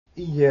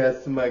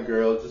Yes, my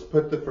girl, just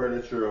put the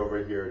furniture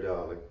over here,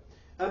 darling.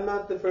 I'm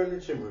not the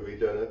furniture mover,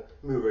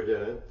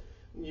 Donna.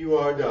 You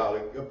are,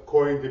 darling.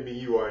 According to me,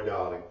 you are,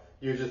 darling.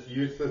 You're just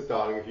useless,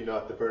 darling, if you're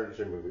not the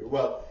furniture mover.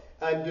 Well,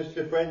 I'm just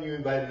a friend you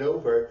invited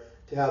over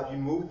to help you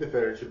move the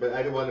furniture, but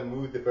I don't want to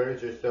move the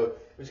furniture, so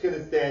I'm just going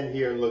to stand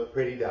here and look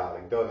pretty,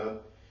 darling, Donna.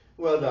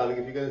 Well, darling,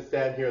 if you're going to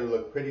stand here and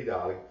look pretty,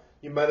 darling,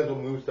 you might as well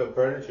move some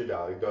furniture,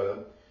 darling,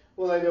 Donna.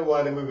 Well, I don't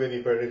want to move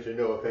any furniture,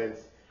 no offense.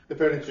 The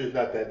furniture's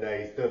not that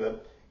nice, Donna.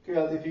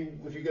 Girl, if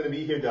you're gonna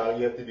be here, darling,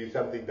 you have to do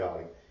something,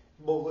 darling.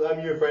 Well, I'm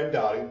your friend,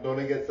 darling. Don't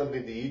I get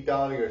something to eat,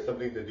 darling, or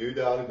something to do,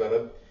 darling?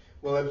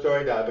 Well, I'm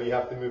sorry, darling, but you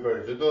have to move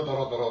furniture.